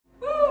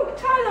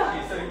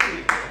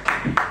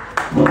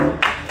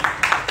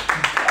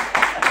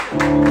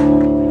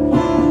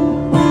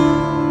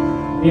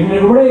evening,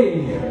 everybody.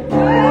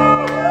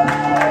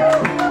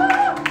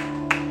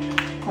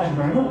 Thank you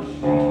very much.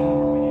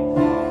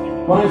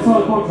 My name's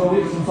Quantrill.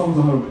 These are some songs I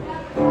hope.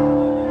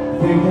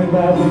 Thinking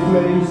about the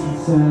place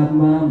inside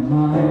my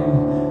mind.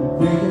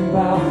 Thinking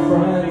about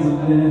friends I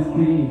left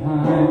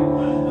behind.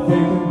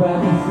 Thinking about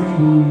the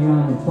tree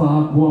on the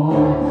park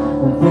wall.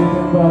 I'm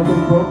thinking about the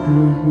broken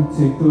who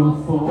take the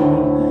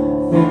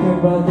fall. Thinking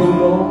about the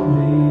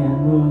lonely and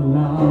the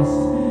lost.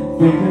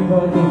 Thinking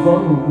about the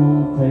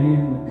vulnerable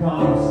paying the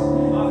cost.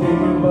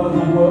 Thinking about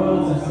the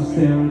words as I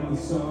stare at the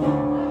sun.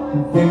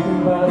 I'm thinking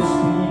about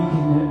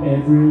speaking to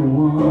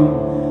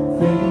everyone.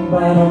 Thinking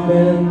about our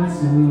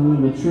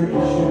mental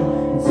attrition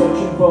and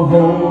searching for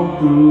hope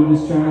through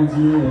this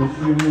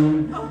transmission.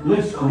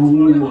 Let's go.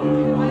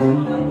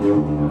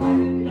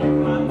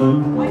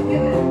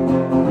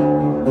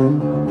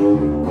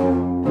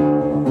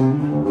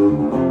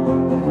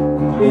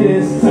 It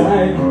is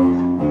time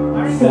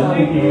to start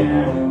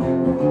again.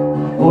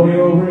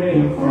 Audio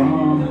written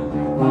from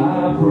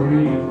my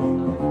brain.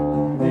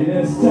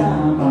 This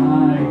time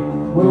I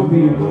will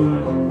be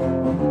heard.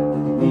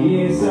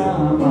 This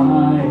time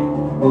I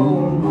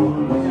own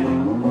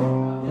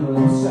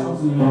the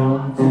sounds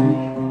melody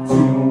to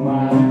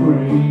my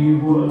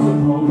grave. Words of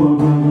hope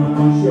of a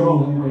show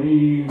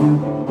wave.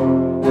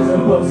 There's a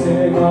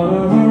buzzing all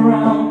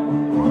around.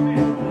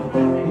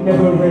 It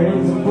never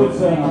rains and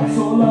puts our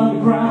soul on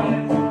the ground.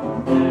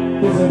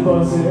 There's a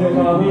buzzing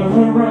all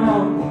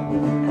around.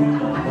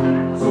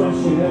 So I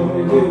share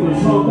with you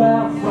this hope I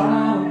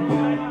found.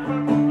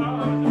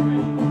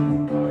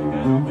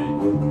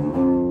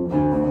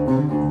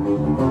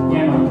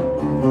 Yeah, man.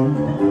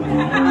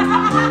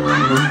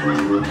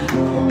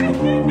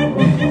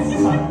 It's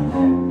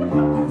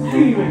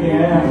Steve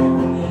again.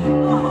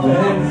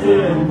 Let's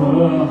live a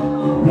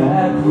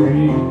black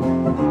rain.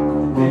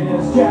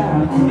 This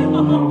chapter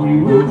we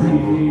will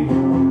create.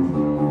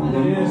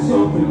 There's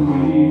something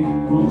we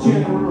will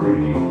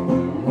generate.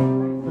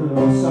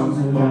 The songs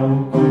that I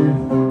will give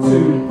to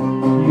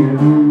you.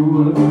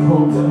 The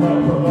hope to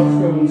help us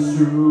go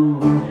through.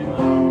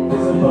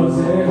 There's a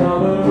buzzing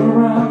all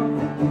around.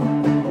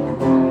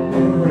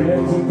 It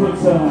rains and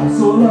puts our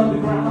soul on the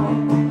ground.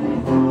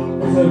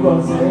 There's a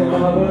buzzing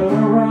all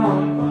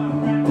around.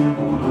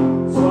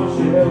 So I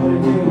share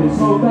with you this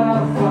hope I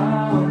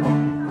found.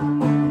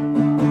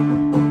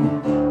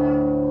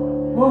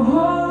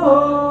 Whoa.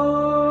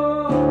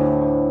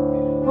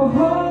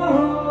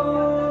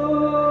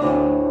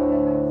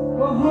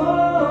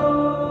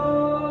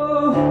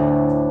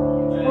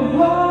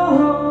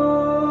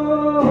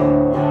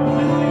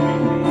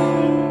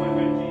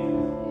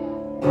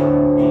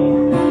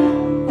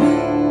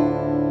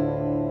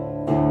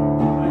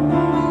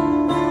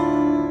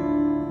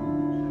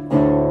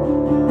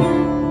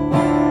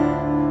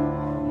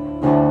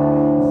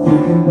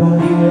 Thinking about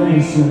the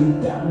innocent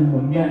down in the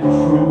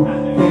metro.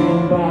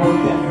 Thinking about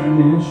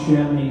Daphne,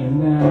 Shelley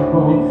and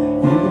Apple.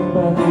 Thinking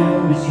about the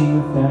innocent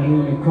without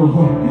any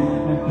cold.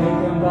 And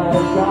thinking about a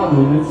God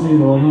who lets it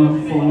all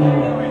unfold.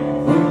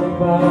 Thinking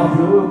about our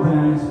blue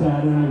pants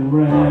splattered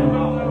red.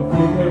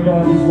 Thinking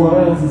about these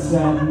words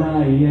inside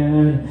my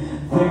head.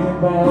 Thinking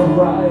about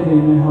writing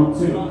and how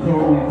to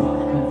cope.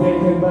 And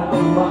thinking about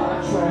my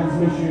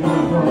transmission of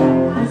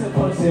hope. There's a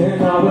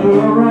buzzing all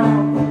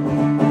around.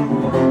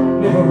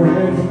 Never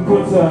rains and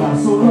puts our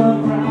soul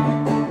on the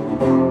ground.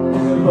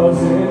 There's a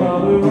buzzing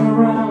all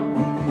around.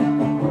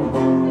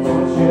 So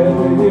I share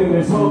with you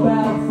this hope I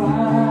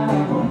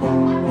found.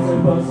 There's a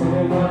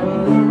buzzing all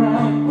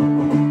around.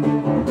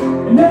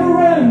 It never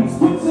ends,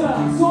 puts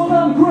our soul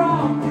on the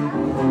ground.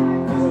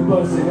 There's a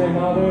buzzing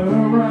all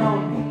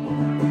around.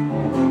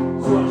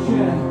 So I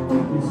share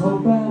this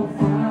hope I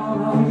found.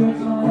 How we doing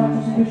tonight? I'm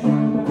just a vision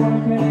of the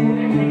broken.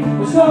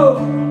 Let's go!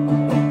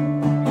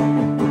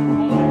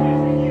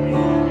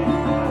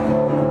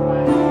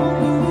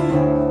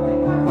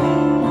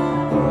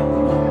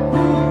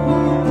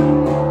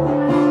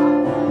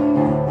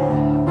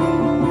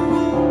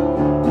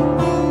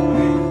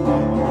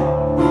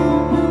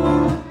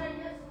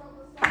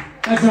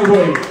 Thanks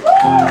everybody.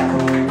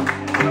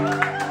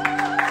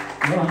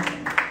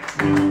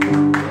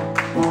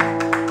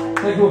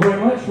 Thank you all very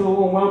much for the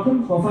warm welcome.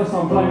 It's my first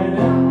time playing it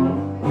now.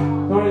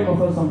 Not only my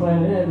first time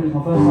playing it here, but it's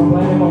my first time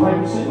playing it in my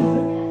favourite city.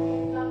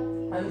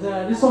 And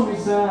this song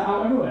is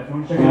out everywhere if you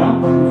want to check it out.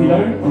 If you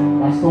don't,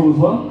 that's cool as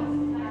well.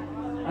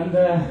 And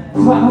it's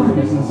about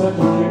happiness and the search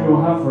and pursuit we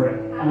all have for it.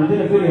 And I did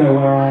a video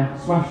where I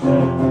smashed a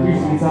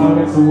acoustic guitar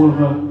against the wall of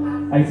a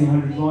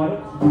 1800s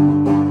viaduct.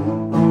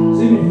 So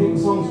even if you think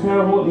the song's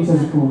terrible, at least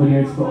there's a cool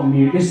video to put on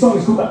mute. This song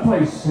is called That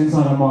Place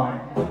Inside Our Mind.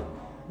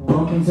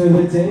 Welcome to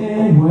the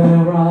day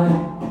where I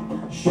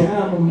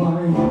share my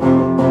mind.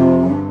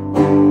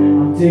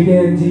 I'm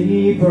digging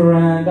deeper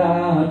and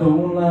I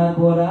don't like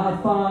what I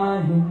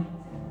find.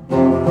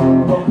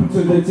 Welcome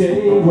to the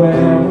day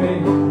where we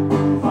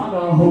find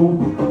our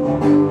hope.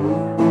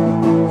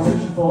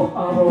 Searching for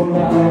our own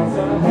lives,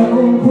 a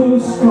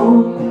helpless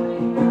hope.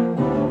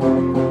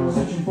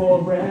 Searching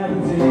for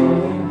remedy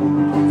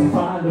to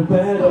find a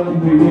better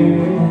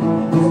me.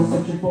 I'm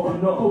searching for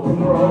an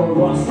open road.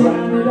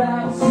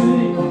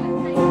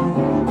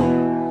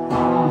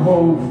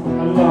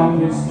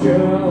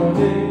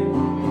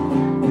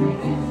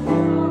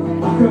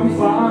 can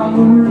find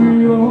the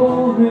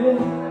real me.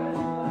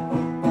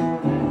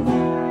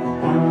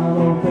 I'm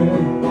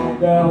hoping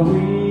that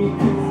we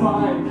can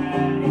find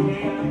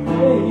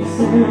peace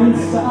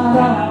inside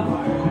our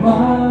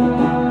mind,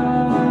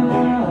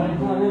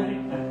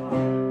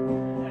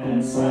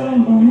 inside our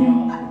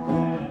mind.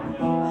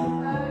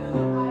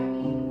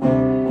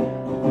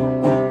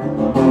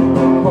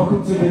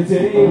 Welcome to the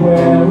day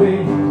where we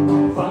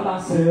find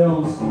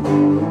ourselves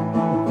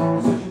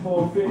searching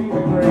for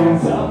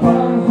fingerprints up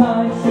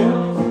behind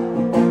shelves,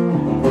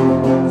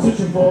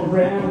 searching for a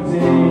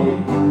remedy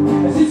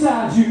that's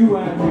inside you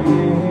and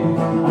me.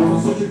 As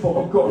we're searching for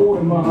a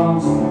golden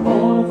marks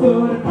on a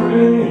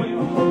 33.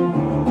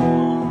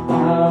 I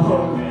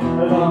hope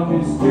along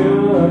this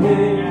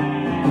journey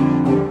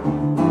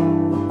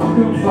I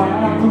can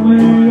find the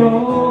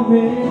real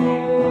me,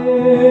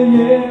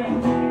 yeah.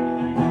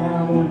 And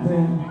I'm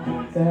hoping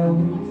that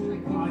we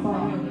can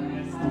find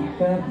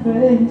that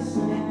place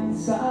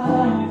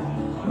inside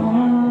my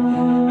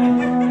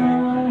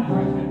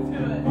heart,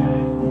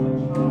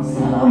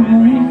 inside my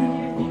heart.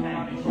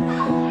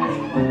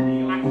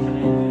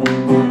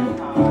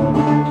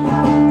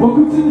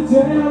 Welcome to the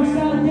day where we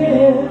start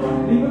again,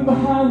 leaving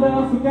behind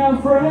our forgotten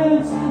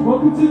friends.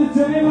 Welcome to the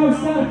day where we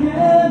start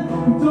again,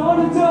 from dawn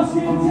to dusk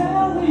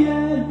until the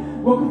end.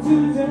 Welcome to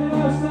the day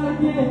where we start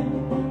again,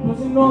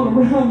 floating all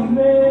around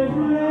the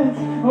never ends.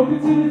 Welcome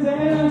to the day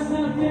where we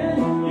start again.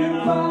 You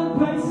find a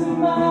place in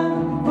mind,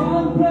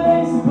 find a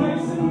place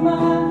in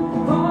mind,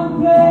 find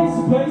a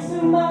place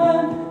in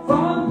mind,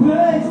 find a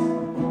place.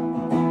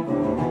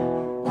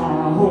 I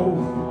hope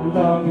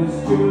along this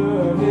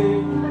journey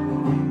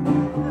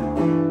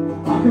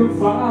I can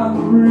find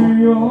the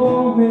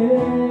real me,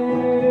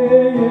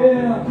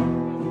 yeah.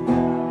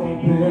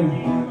 Hoping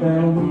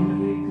that we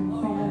can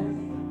find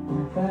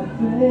that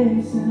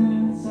place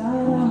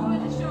inside our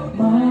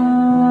mind,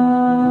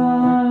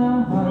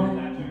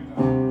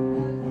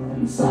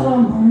 inside our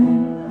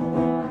mind,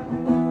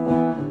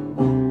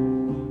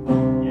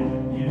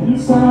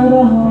 inside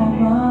our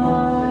mind,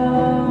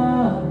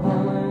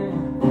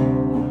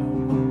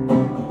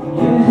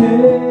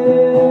 yeah.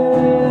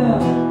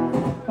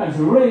 Thanks,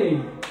 Ray.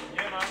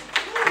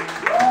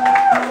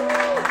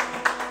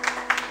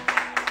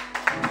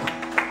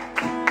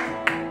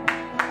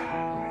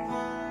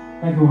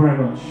 Thank you very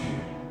much.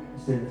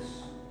 Let's do this.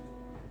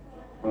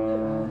 I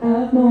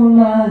have no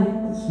light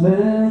that's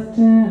left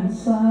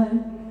inside.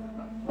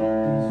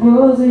 These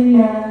words are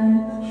yet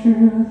the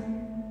truth.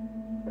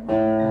 I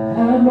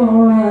have no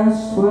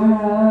rest where I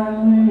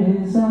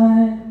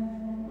reside.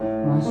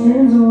 My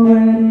streams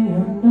already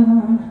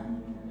undone.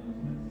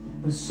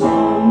 The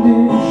sun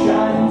didn't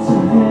shine into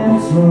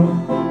his room.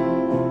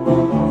 I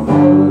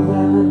felt that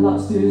I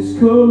lost his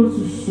color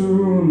too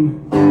soon.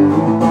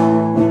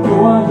 No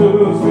one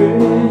loves me.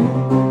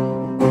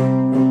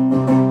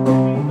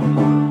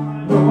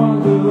 No one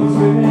loves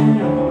me.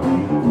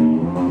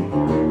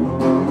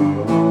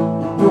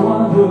 No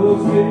one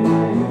loves me.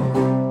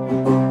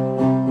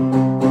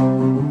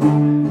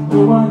 No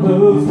one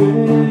loves me.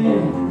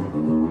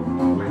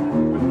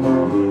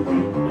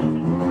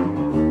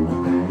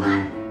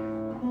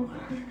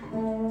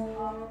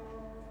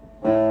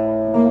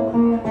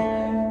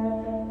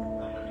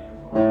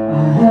 I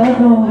have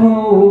no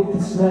hope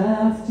that's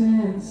left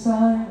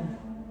inside.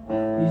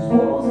 These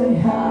walls, they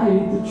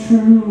hide the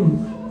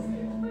truth.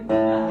 I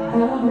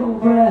have no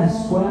rest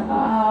where I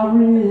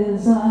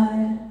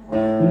reside.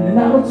 An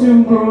out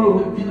and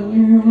broken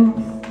youth.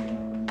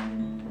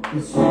 The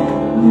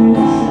sun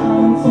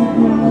shines in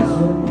his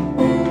room.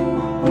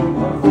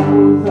 I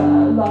feel that I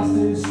lost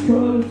his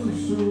color too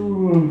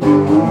soon.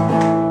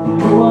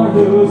 No one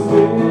loves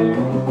me.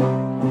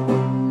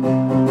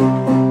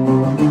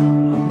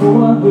 No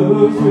one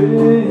loves me.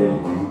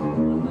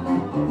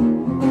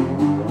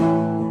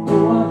 No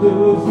one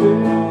loves me.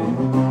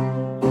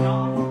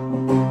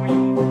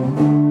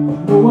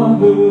 No one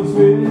loves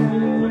me.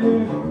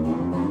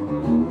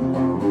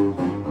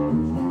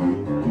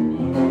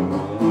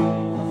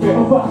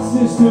 Feel my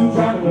system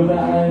driving a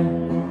line.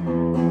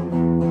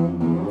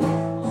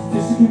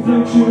 Statistic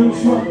infections,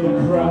 mother to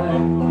cry.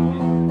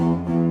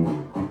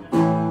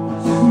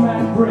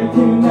 Systematic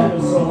breaking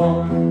never song.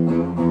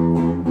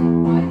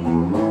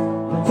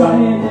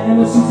 Dying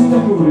innocence in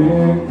every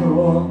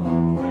wrinkle.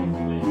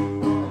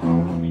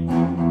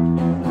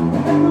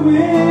 Every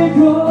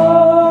wrinkle.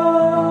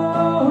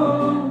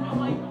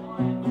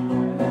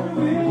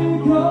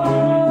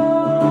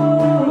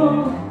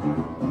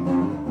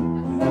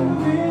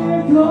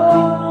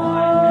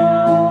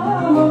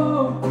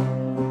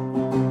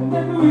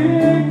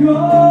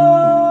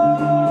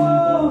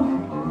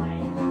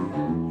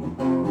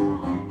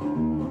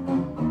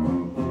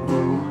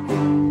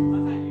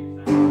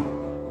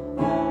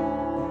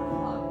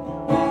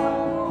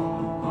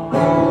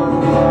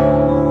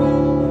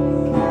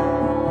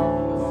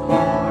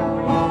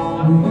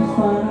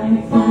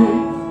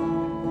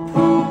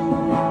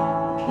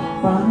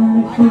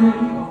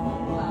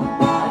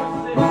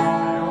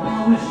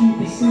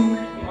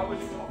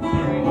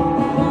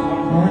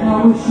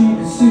 I wish you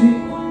could see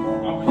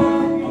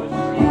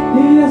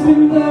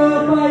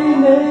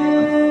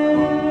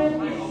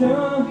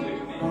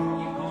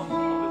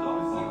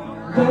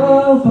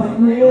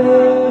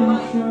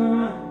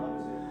creation.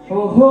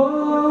 Oh, oh,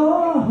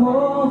 oh,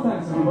 oh.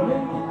 Thanks everybody.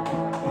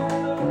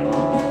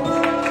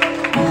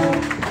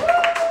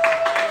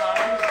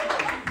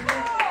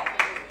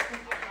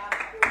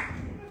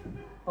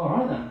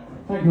 Alright then,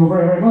 thank you all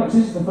very, very much.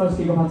 This is the first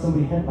gig I've had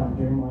somebody headband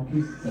during my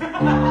acoustic set.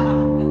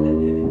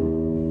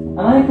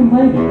 And I ain't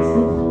complaining, it's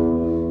good.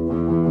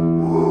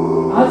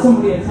 I had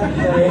somebody attempt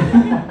a...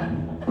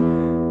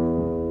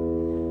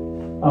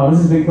 Oh, this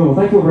has been cool.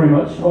 Thank you all very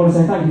much. I want to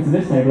say thank you to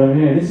this table over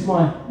here. This is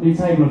my new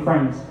table of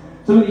friends.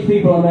 Some of these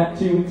people I met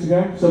 2 weeks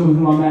ago, some of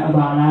them I met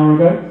about an hour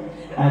ago,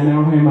 and they're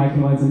all here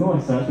making loads of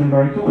noise, so it's been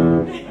very cool.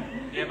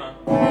 Yeah, man.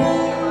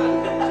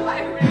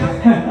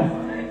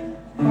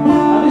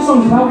 This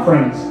song's about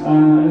friends,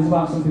 and it's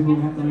about some people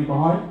we have to leave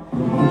behind,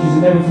 which is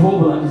inevitable,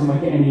 but that doesn't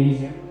make it any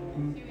easier.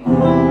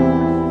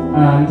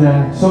 And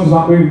the song's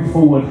about moving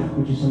forward,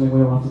 which is something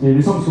we all have to do.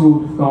 This song's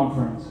called Forgotten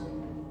Friends.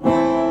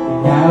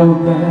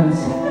 Hourglass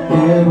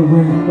in the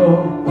window,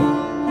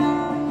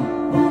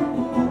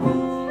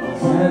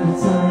 and the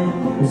time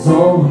is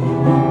all we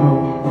know.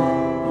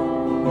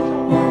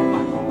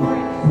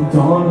 From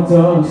dawn to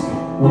dusk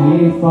we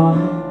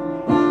find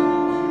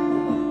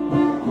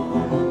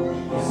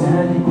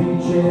sandy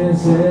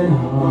beaches in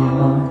our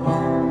mind.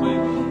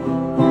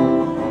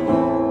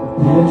 A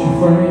picture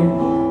frame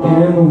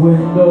in the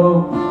window,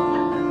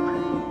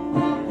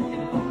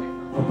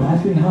 but back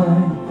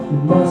behind we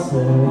must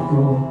let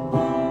go.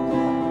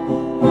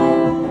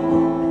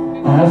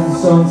 As the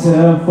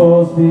sunset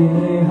falls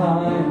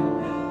behind,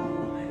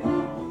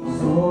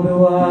 so do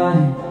I,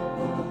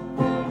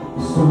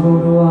 so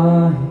do I.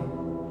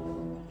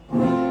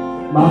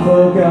 My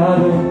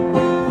forgotten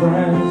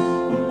friends,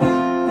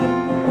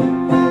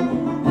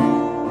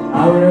 I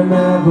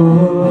remember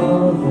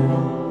them.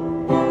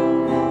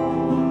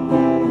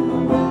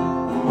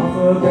 My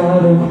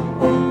forgotten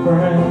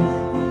friends,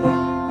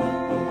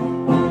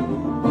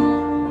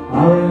 I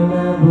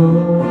remember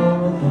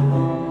them.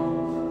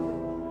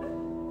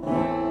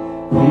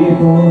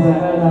 People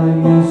that I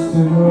used to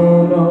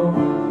know,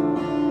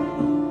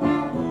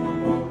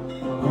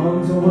 I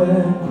wonder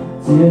where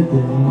did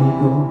they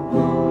go?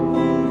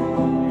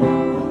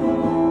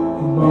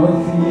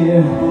 Month,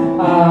 year,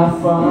 I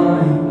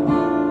find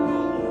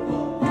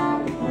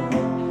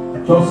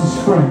closest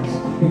friends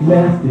we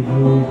left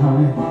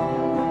behind.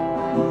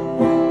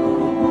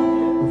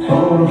 The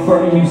photo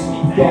frames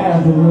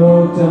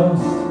gathered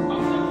dust,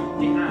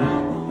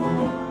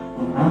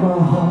 and my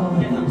heart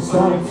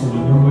started to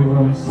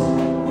rust.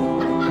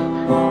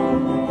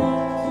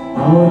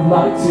 I would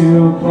like to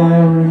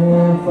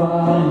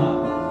clarify,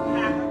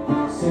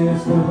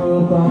 says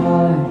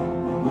goodbye,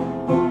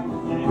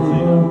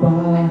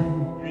 goodbye.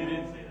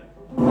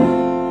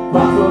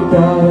 My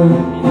forgotten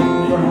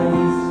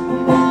friends,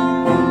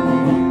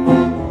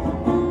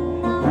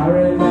 I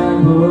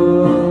remember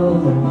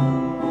them.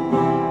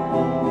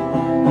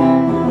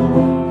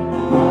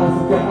 My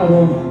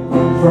forgotten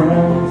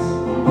friends,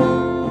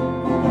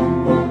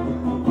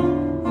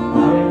 I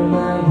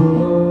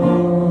remember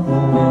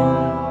them.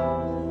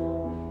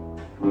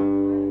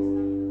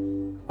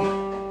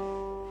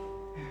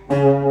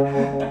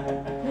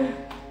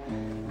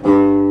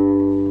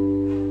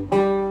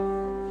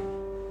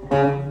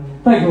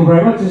 Thank you all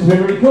very much, this has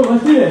been really cool,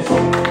 let's do this.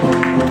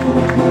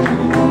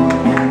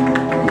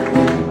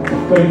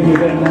 Gotta give you a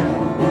bit of that.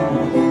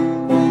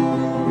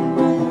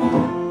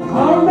 I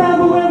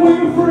remember when we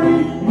were free,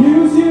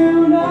 use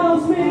you, now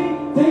it's me.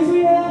 Days we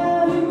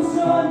had in the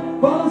sun,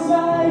 false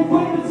life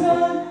with the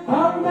sun. I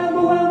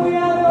remember when we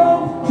had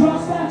hope,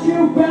 trust that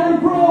you barely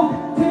broke.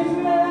 Days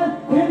we had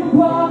in the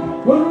park,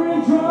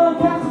 wandering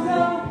drunk after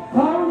dark. I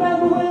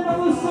remember when I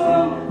was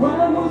young, when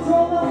I was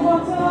all on my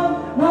tongue.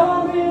 Now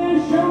I'm here,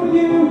 share with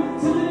you,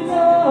 something it's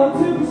up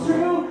to be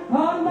true.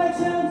 How to make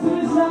sense of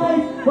this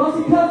life, whilst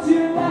it cuts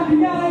you like a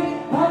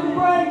knife. How to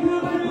break the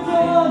limits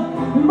on,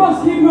 we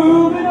must keep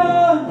moving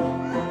on.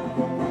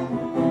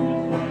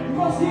 We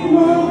must keep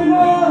moving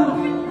on.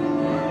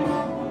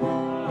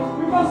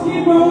 We must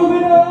keep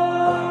moving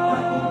on.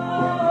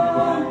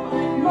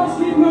 We must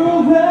keep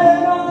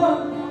moving on.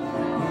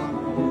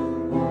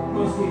 We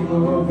must keep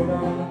moving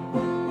on.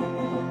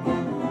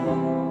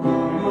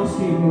 We must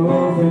keep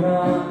moving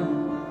on.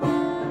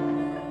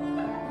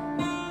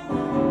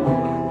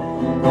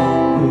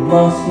 We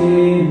must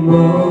keep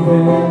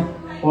moving.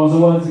 What was the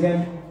words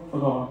again?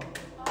 Forgot.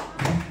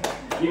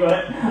 You got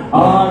it.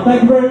 Thank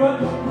you very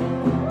much.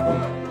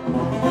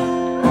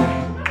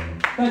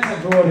 Thanks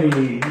everybody.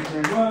 Thanks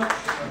very much.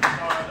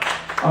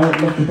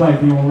 I'd love to play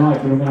for you all night,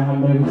 but I'm going to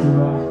hand over to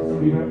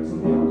somebody else.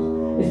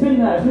 It's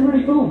been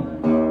really cool.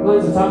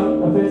 Loads of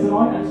talent up here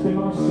tonight, and it's been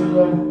nice to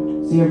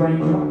see a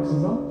range of acts as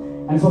well.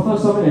 And it's my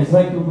first time in here, so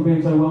thank you all for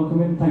being so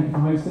welcoming. Thank you for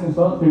hosting as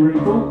well. It's been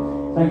really cool.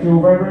 Thank you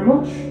all very, very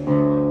much.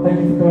 Thank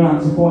you for coming out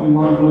and supporting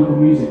live local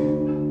music.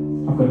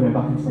 I've got to go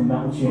back into some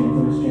metal tuning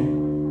for this tune.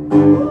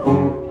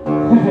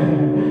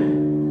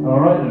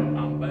 Alright then.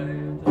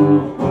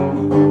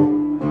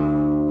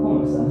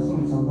 Almost there,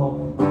 something's on top.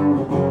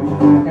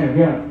 There we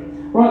go.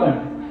 Right then.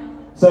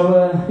 So,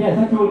 yeah,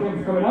 thank you all again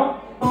for coming out.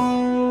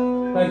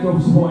 Thank thank you all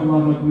for supporting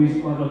live local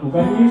music, live local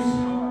venues.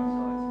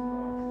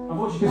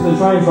 Unfortunately, because of the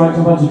train strikes,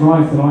 I've had to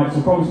drive tonight,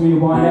 so promise me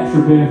you'll buy an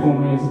extra beer for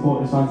me and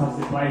support this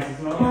fantastic place as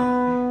well.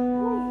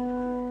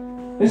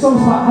 This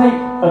song's about hate,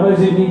 and those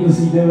who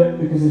needlessly do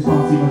it because there's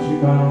far too much of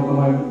it going on at the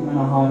moment, and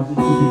our hearts should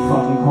be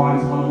fucking kind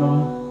to one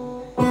another.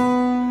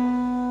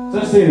 So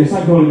let's do this,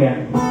 thank you all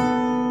again.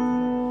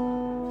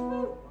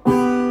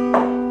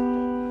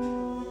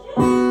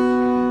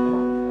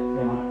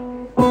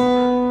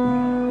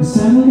 I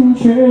said we can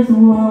change the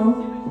world.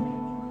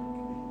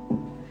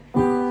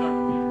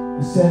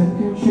 I said we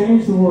can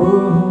change the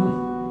world.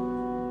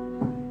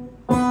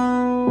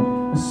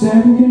 I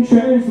said we can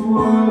change the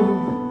world.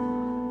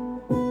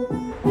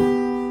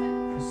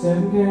 I said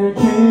we can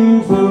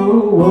change the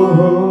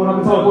world. I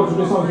can tell Quantrill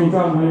this song's been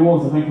drowned in holy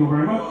water, thank you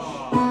very much.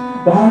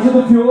 The hands of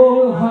the pure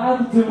will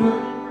hide the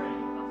dirt.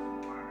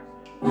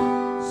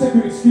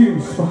 Sacred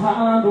excuse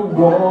behind a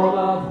wall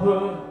of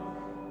hurt.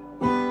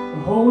 The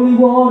holy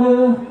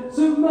water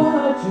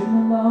submerging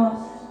the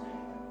lost.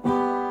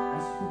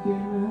 Ask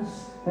forgiveness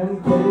and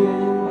pay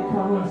the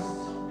cost.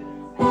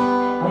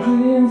 Out of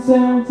the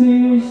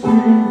insanity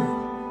stream,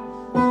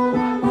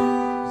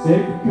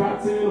 sacred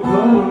cocktail of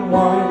blood and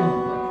wine.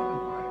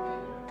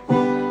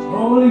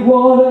 Holy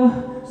water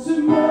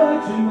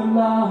submerging the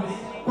lost.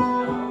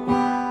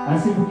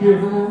 Asking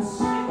forgiveness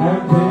and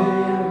pay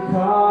the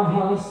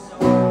cost.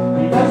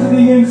 Out of the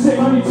insane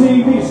on your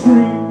TV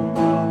screen.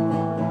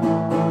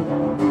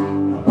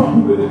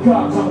 With the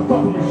cops on the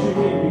fucking machine,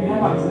 you can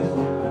have access.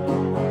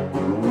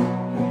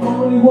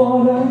 Holy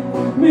water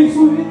mixed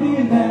with the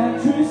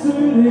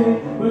electricity,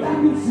 but I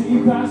can see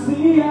past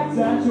the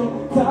actual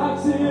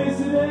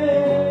toxicity.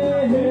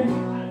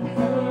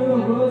 Tell the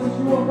words that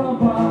you walk on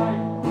by.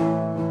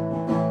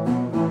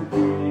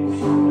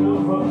 Some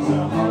of us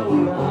are hollow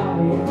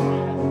light.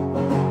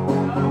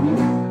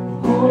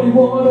 Holy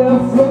water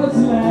floods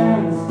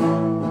lands,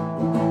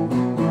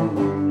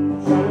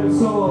 trying to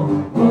solve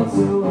what's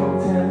so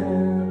intense.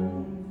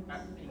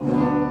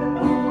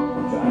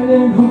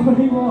 In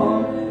holy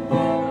water,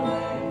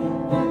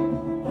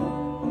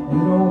 and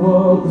the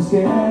world was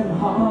getting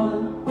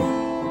harder.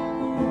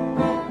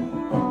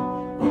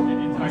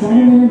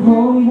 Drowning in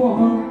holy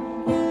water,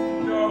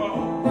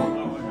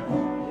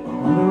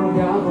 under a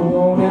god that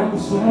won't ever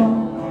smell.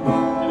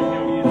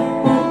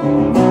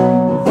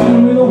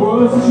 Filling with the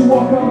words that you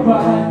walk on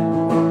by,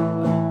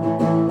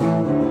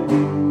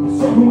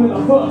 soaking with a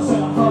fuss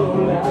and a hollow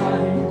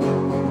lie.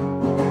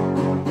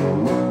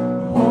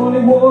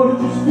 Holy water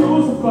just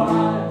fuels the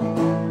fire.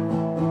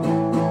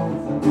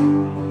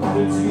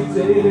 Into your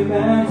daily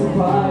man's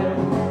fire.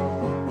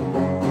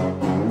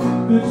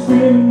 The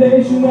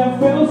discrimination that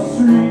fills the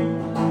street.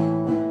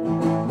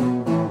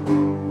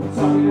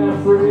 Talking that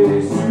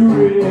phrase to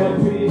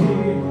repeat.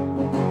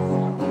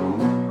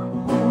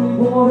 Holy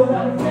water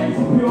that makes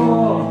it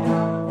pure.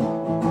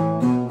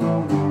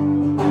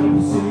 And a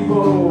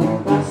placebo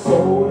that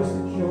soul is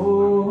the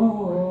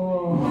cure.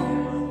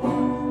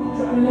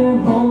 Drowning in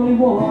holy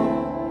water.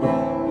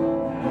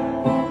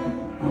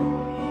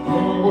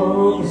 The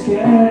world is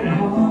getting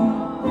hard.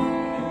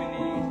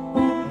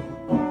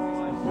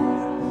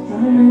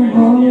 Drowning in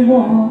holy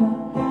water.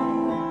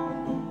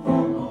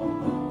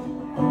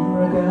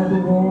 Under a God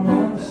that won't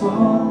ever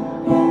stop.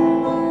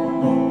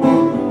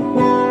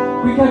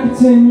 We can't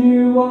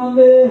continue on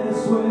this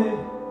way,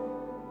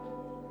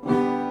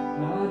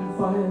 lighting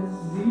fires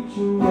each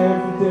and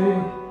every day.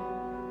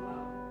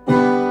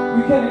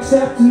 We can't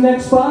accept an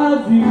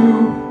expired view.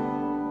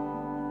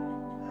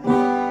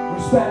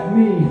 Respect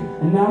me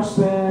and I'll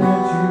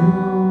respect you.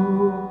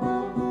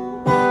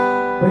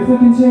 But if we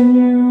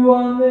continue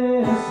on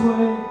this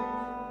way,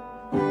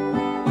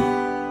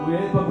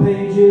 with my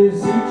pages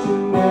each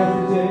and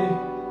every day,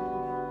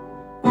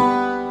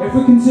 if we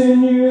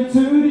continue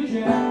to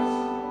reject,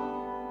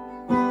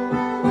 we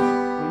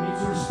need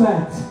to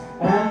respect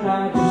and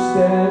not just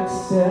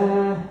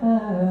accept.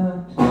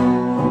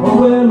 Oh,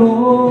 we'll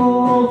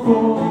all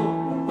fall.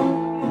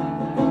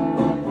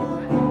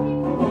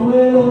 Oh,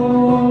 we'll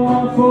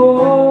all fall.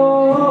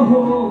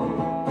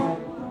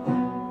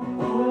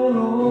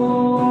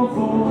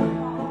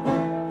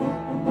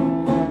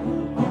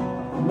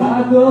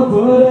 Like the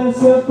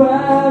burdens of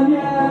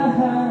banyan,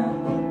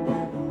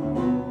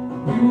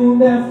 we will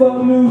never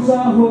lose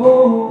our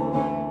hope.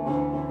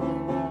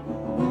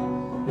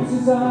 This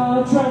is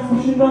our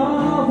transmission of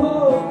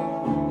hope.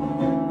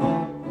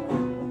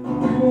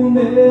 We will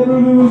never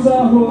lose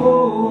our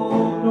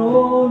hope, no,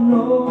 no.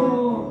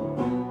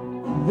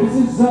 This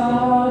is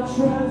our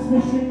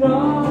transmission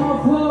of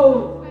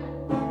hope.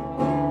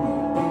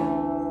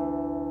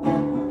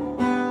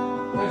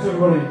 Thanks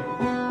everybody.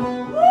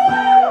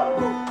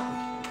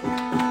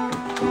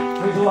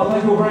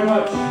 Thank you all very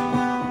much.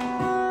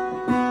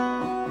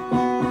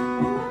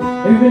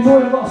 If you've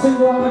enjoyed, I've got a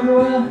single out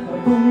everywhere,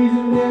 like cool music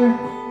in here.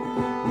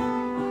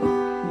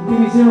 You can give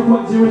me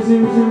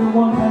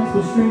 0.0001 pence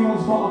per stream on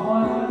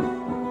Spotify.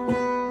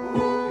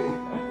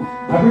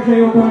 I appreciate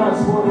you all coming out and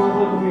supporting my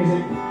local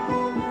music.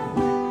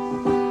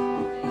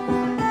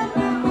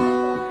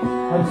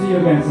 I'll see you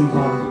again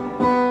sometime.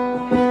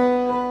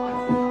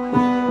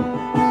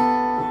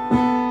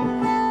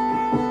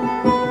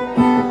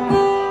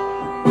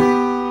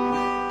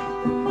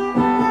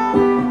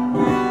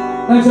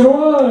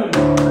 1.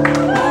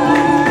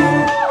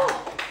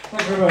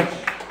 Thank you very much.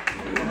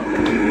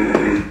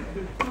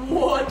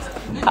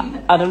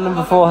 Adam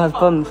number 4 has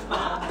buns.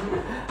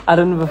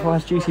 Adam number 4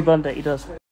 has juicy bun that he does.